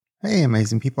Hey,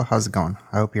 amazing people. How's it going?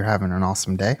 I hope you're having an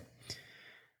awesome day.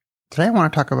 Today, I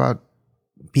want to talk about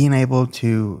being able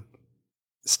to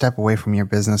step away from your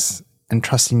business and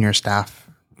trusting your staff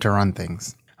to run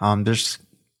things. There's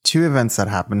two events that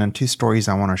happened and two stories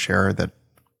I want to share that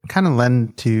kind of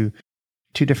lend to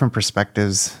two different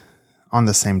perspectives on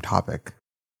the same topic.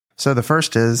 So the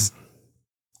first is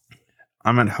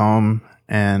I'm at home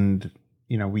and,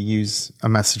 we use a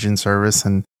messaging service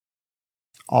and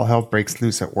all hell breaks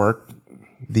loose at work.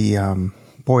 The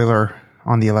boiler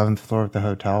on the 11th floor of the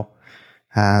hotel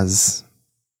has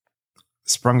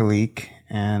sprung a leak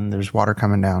and there's water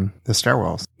coming down the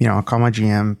stairwells. I'll call my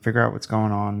GM, figure out what's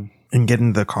going on, and get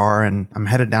into the car, and I'm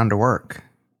headed down to work.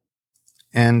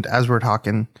 And as we're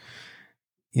talking,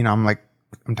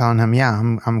 I'm telling him, yeah,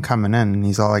 I'm coming in. And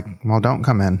he's all like, well, don't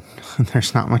come in.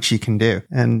 There's not much you can do.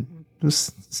 And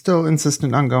was still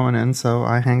insistent on going in. So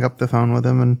I hang up the phone with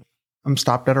him and I'm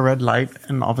stopped at a red light.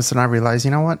 And all of a sudden I realize,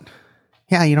 you know what?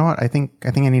 Yeah, you know what? I think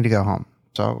I need to go home.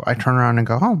 So I turn around and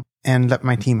go home and let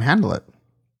my team handle it.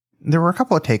 There were a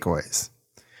couple of takeaways.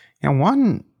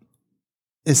 One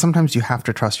is sometimes you have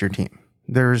to trust your team.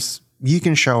 You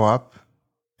can show up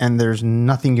and there's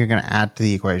nothing you're going to add to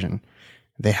the equation.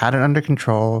 They had it under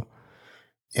control.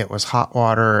 It was hot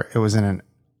water. It was in an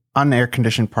unair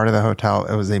conditioned part of the hotel.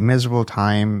 It was a miserable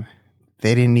time.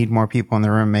 They didn't need more people in the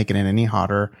room making it any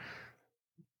hotter.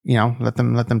 Let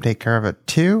them take care of it.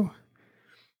 Two,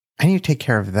 I need to take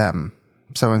care of them.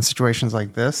 So in situations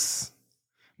like this,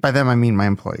 by them, I mean my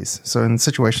employees. So in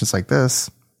situations like this,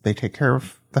 they take care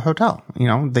of the hotel.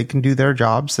 They can do their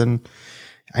jobs and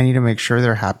I need to make sure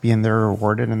they're happy and they're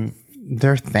rewarded and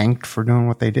they're thanked for doing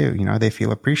what they do. They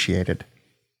feel appreciated.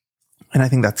 And I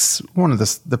think that's one of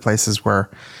the places where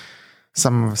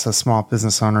some of us as small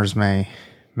business owners may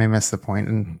miss the point,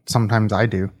 and sometimes I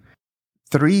do.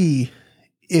 Three,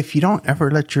 if you don't ever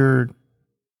let your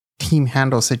team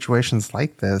handle situations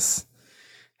like this,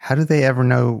 how do they ever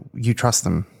know you trust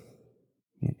them?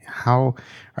 How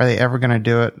are they ever going to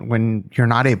do it when you're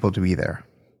not able to be there?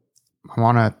 I'm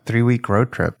on a 3-week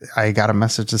road trip. I got a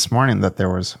message this morning that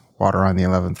there was water on the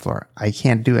 11th floor. I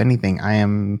can't do anything. I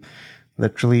am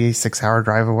literally a 6-hour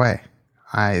drive away.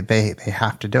 They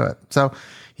have to do it. So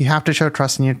you have to show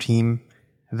trust in your team.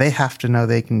 They have to know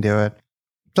they can do it.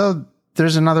 So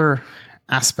there's another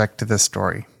aspect to this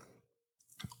story.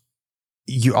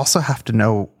 You also have to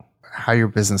know how your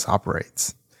business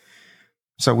operates.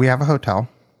 So we have a hotel.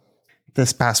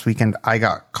 This past weekend, I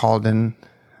got called in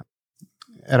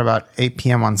at about 8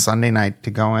 p.m. on Sunday night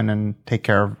to go in and take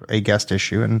care of a guest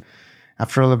issue. And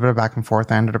after a little bit of back and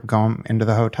forth, I ended up going into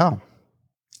the hotel.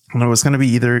 And it was going to be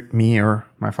either me or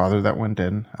my father that went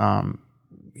in.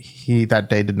 He that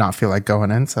day did not feel like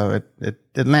going in, so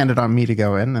it landed on me to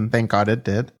go in, and thank God it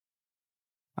did.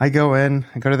 I go in,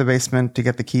 I go to the basement to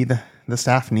get the key the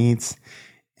staff needs,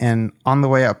 and on the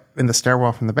way up in the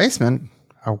stairwell from the basement,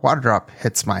 a water drop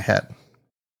hits my head.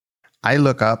 I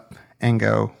look up and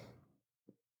go,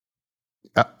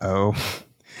 uh-oh.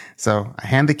 So I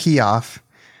hand the key off.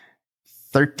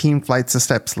 13 flights of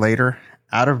steps later,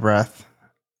 out of breath,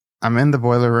 I'm in the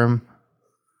boiler room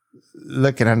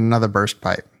looking at another burst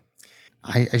pipe.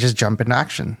 I just jump into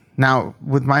action. Now,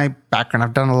 with my background,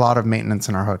 I've done a lot of maintenance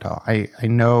in our hotel. I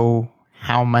know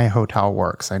how my hotel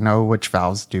works. I know which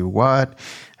valves do what.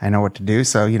 I know what to do.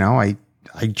 So, I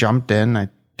jumped in, I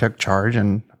took charge,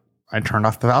 and I turned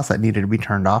off the valves that needed to be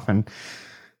turned off and,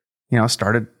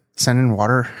 started sending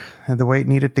water the way it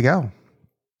needed to go.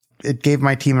 It gave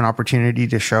my team an opportunity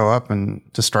to show up and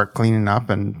to start cleaning up.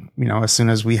 And, as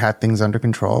soon as we had things under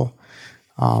control,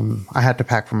 I had to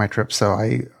pack for my trip. So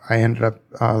I ended up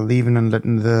leaving and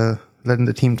letting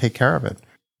the team take care of it.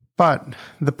 But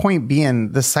the point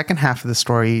being, the second half of the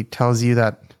story tells you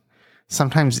that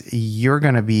sometimes you're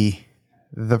going to be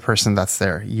the person that's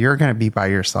there. You're going to be by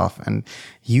yourself, and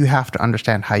you have to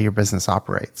understand how your business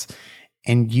operates.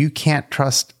 And you can't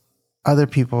trust other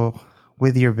people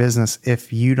with your business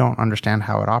if you don't understand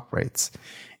how it operates.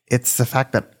 It's the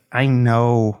fact that I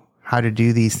know how to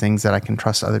do these things that I can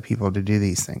trust other people to do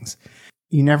these things.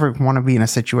 You never want to be in a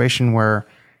situation where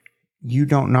you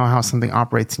don't know how something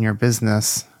operates in your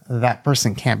business. That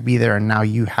person can't be there and now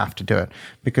you have to do it.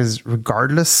 Because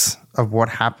regardless of what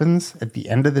happens at the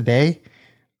end of the day,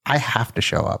 I have to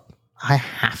show up. I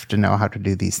have to know how to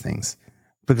do these things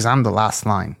because I'm the last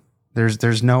line.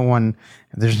 There's no one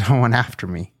after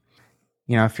me.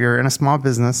 If you're in a small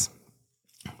business,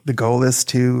 the goal is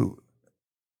to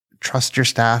trust your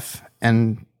staff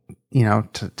and,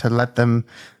 to let them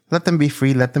be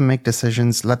free, let them make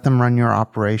decisions, let them run your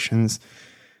operations,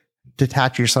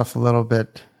 detach yourself a little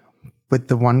bit, with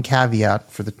the one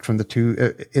caveat from the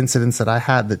two incidents that I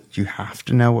had, that you have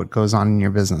to know what goes on in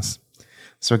your business.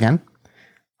 So again,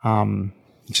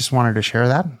 just wanted to share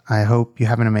that. I hope you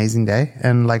have an amazing day.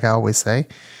 And like I always say,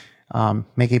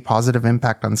 make a positive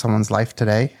impact on someone's life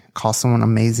today. Call someone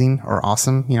amazing or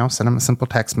awesome. Send them a simple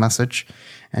text message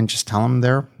and just tell them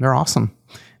they're awesome.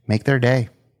 Make their day.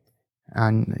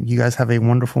 And you guys have a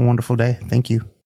wonderful, wonderful day. Thank you.